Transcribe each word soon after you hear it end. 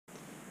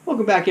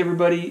Welcome back,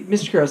 everybody.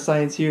 Mr. Crow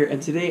Science here,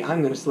 and today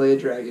I'm going to slay a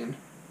dragon.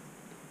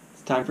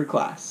 It's time for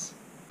class.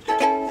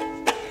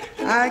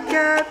 I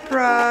got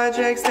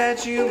projects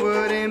that you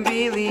wouldn't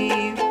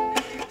believe.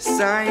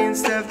 Science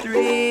stuff,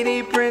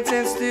 3D prints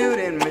and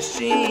student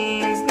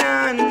machines.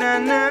 Na na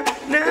na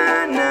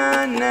na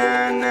na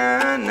na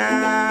na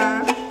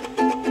na.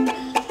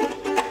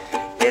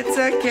 It's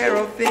a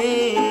Carol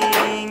thing.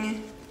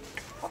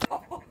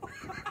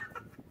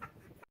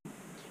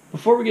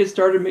 Before we get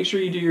started, make sure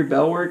you do your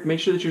bell work, make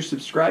sure that you're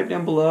subscribed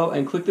down below,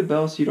 and click the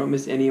bell so you don't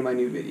miss any of my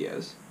new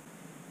videos.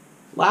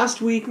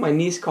 Last week, my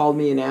niece called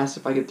me and asked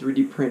if I could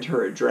 3D print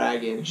her a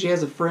dragon. She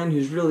has a friend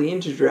who's really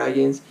into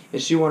dragons,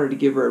 and she wanted to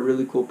give her a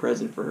really cool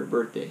present for her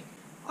birthday.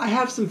 I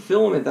have some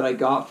filament that I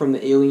got from the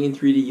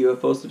Alien3d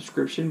UFO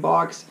subscription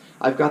box.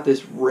 I've got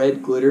this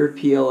red glitter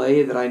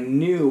PLA that I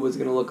knew was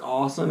going to look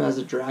awesome as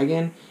a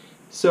dragon.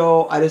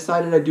 So I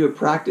decided I'd do a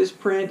practice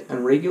print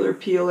and regular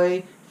PLA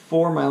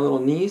for my little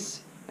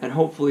niece, and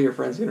hopefully her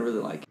friend's going to really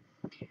like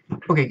it.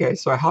 Okay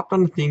guys, so I hopped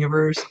on the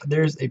Thingiverse.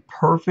 There's a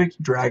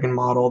perfect dragon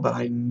model that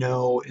I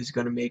know is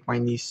going to make my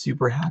niece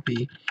super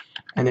happy,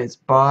 and it's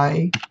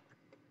by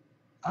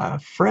a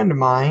friend of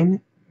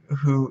mine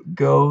who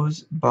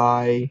goes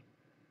by,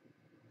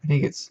 I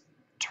think it's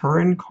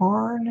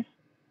Turinkarn.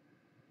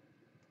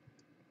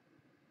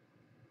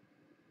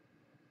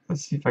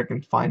 Let's see if I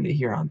can find it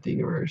here on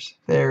Thingiverse.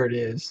 There it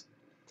is.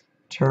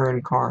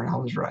 Turinkarn, I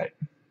was right.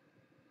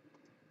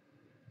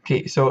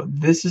 Okay, so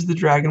this is the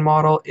dragon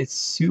model. It's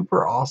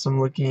super awesome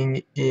looking.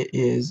 It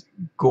is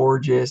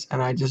gorgeous,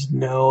 and I just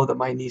know that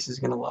my niece is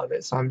going to love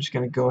it. So I'm just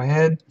going to go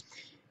ahead,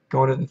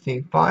 go into the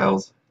thing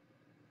files,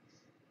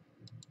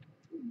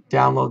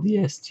 download the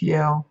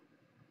STL.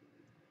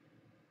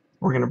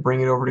 We're going to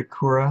bring it over to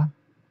Cura.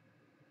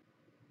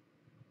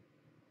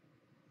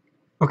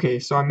 Okay,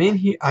 so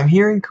I'm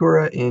here in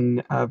Cura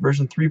in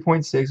version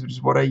 3.6, which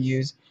is what I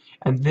use.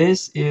 And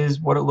this is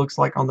what it looks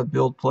like on the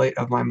build plate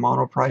of my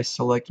Monoprice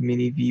Select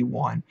Mini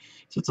V1.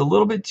 So it's a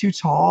little bit too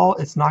tall.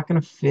 It's not going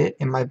to fit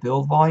in my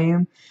build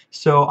volume.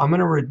 So I'm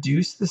going to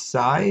reduce the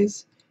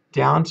size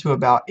down to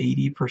about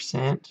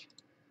 80%.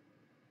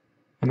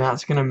 And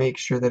that's going to make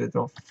sure that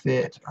it'll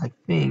fit, I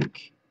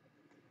think.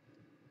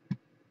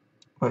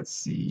 Let's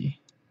see.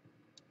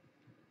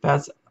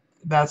 That's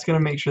going to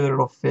make sure that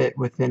it'll fit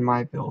within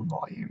my build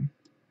volume.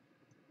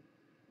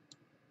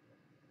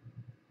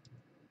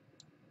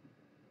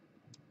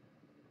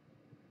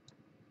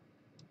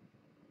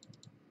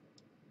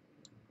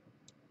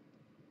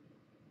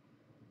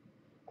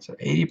 So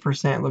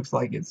 80% looks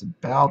like it's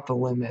about the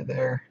limit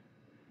there.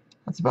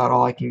 That's about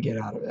all I can get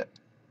out of it.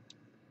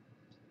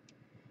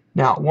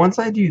 Now, once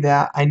I do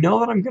that, I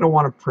know that I'm going to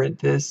want to print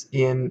this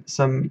in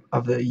some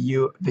of the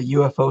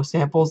UFO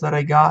samples that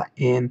I got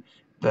in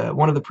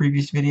one of the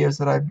previous videos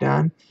that I've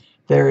done.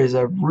 There is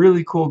a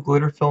really cool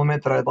glitter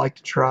filament that I'd like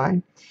to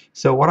try.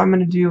 So what I'm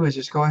going to do is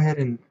just go ahead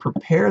and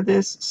prepare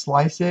this,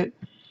 slice it,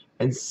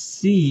 and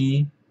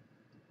see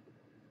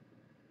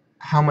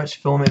how much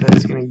filament that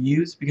it's going to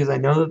use, because I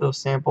know that those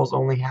samples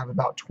only have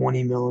about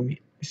 20 meters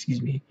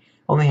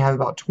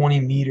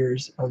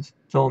of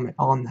filament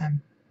on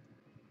them.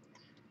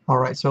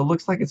 Alright, so it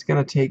looks like it's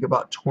going to take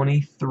about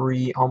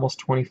 23, almost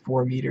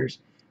 24 meters.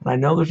 And I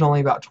know there's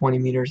only about 20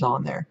 meters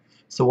on there.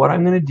 So what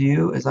I'm going to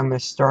do is I'm going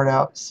to start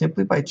out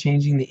simply by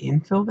changing the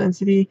infill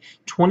density.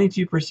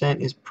 22%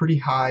 is pretty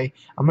high.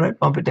 I'm going to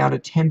bump it down to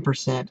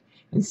 10%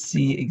 and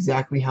see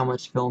exactly how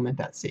much filament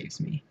that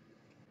saves me.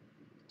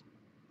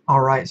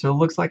 Alright, so it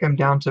looks like I'm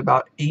down to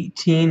about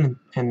 18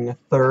 and a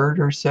third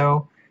or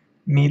so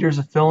meters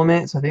of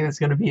filament, so I think that's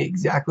going to be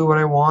exactly what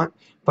I want.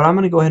 But I'm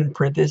going to go ahead and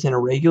print this in a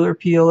regular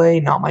PLA,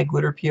 not my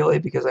glitter PLA,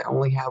 because I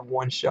only have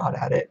one shot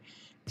at it.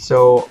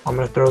 So I'm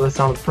going to throw this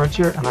on the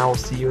printer, and I will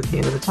see you at the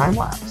end of the time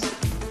lapse.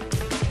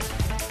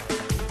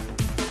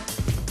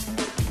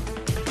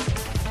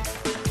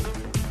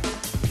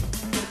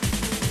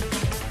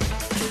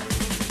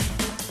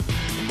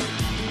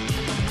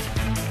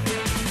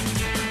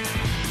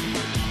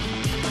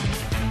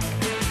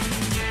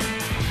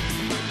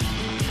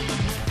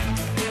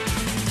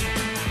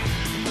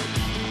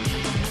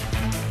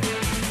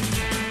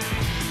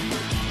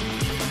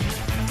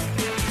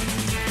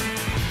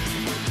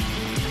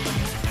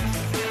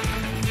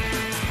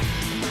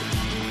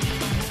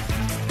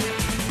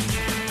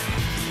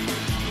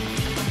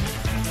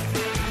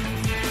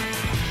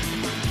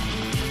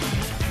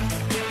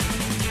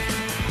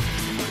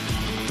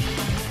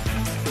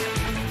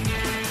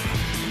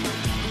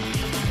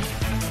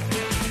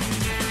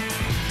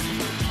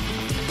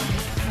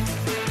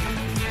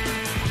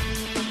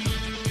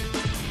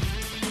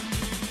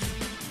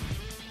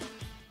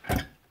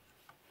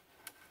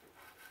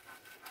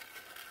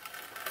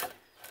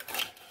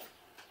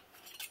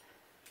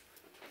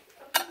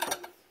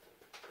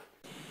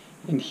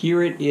 And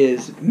here it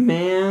is.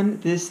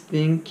 Man, this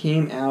thing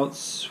came out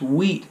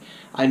sweet.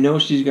 I know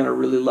she's going to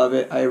really love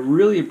it. I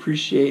really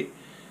appreciate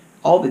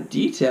all the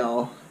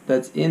detail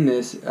that's in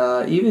this,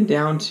 even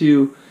down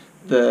to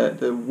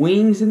the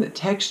wings and the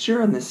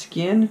texture and the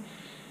skin.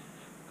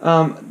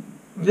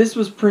 This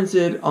was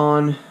printed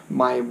on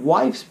my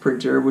wife's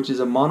printer, which is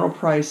a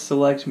Monoprice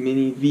Select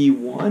Mini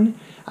V1.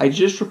 I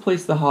just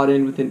replaced the hot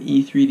end with an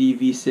E3d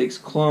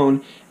V6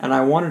 clone, and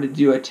I wanted to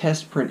do a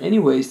test print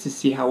anyways to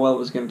see how well it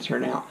was going to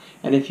turn out.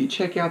 And if you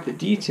check out the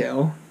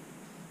detail,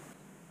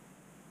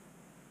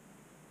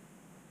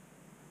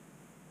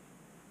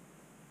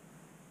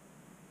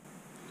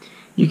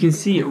 you can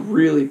see it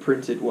really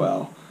printed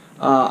well.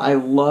 I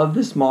love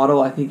this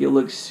model. I think it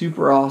looks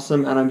super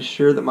awesome, and I'm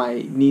sure that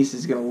my niece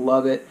is going to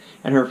love it,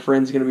 and her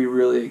friend's going to be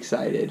really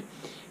excited.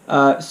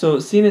 So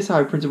seeing as how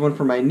I printed one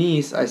for my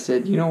niece, I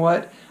said, you know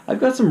what?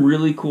 I've got some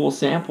really cool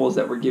samples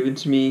that were given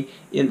to me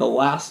in the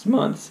last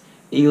month's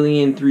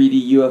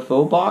Alien3d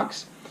UFO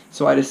box.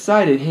 So I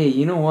decided, hey,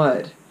 you know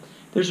what?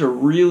 There's a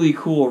really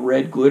cool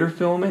red glitter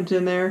filament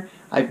in there.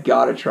 I've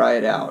got to try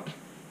it out.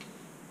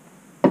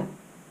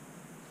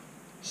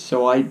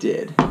 So I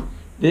did.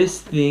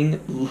 This thing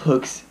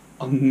looks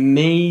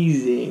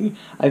amazing.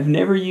 I've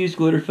never used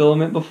glitter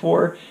filament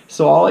before,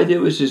 so all I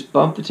did was just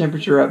bump the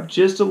temperature up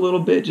just a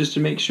little bit just to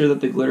make sure that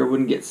the glitter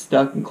wouldn't get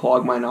stuck and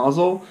clog my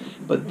nozzle.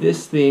 But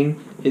this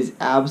thing is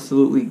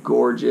absolutely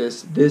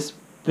gorgeous. This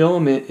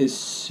filament is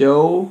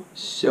so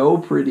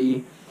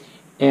pretty,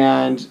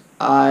 and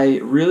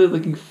I'm really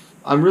looking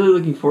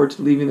forward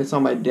to leaving this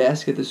on my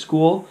desk at the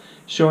school,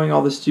 showing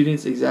all the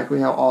students exactly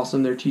how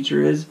awesome their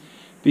teacher is,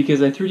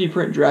 because I 3D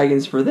print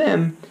dragons for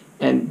them,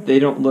 and they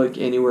don't look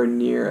anywhere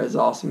near as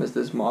awesome as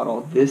this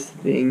model. This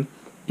thing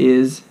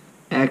is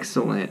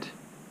excellent.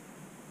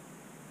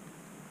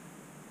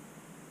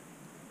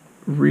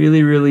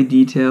 Really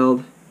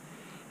detailed,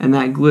 and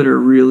that glitter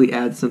really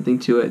adds something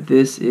to it.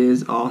 This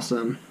is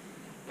awesome.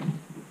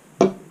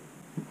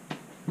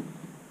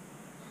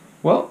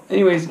 Well,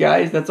 anyways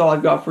guys, that's all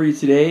I've got for you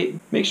today.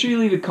 Make sure you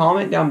leave a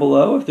comment down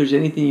below if there's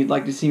anything you'd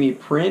like to see me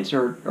print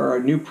or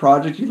a new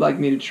project you'd like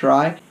me to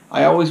try.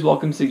 I always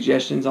welcome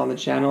suggestions on the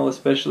channel,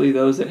 especially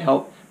those that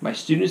help my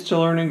students to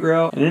learn and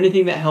grow, and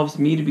anything that helps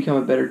me to become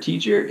a better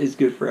teacher is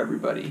good for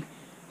everybody.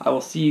 I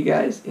will see you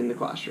guys in the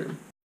classroom.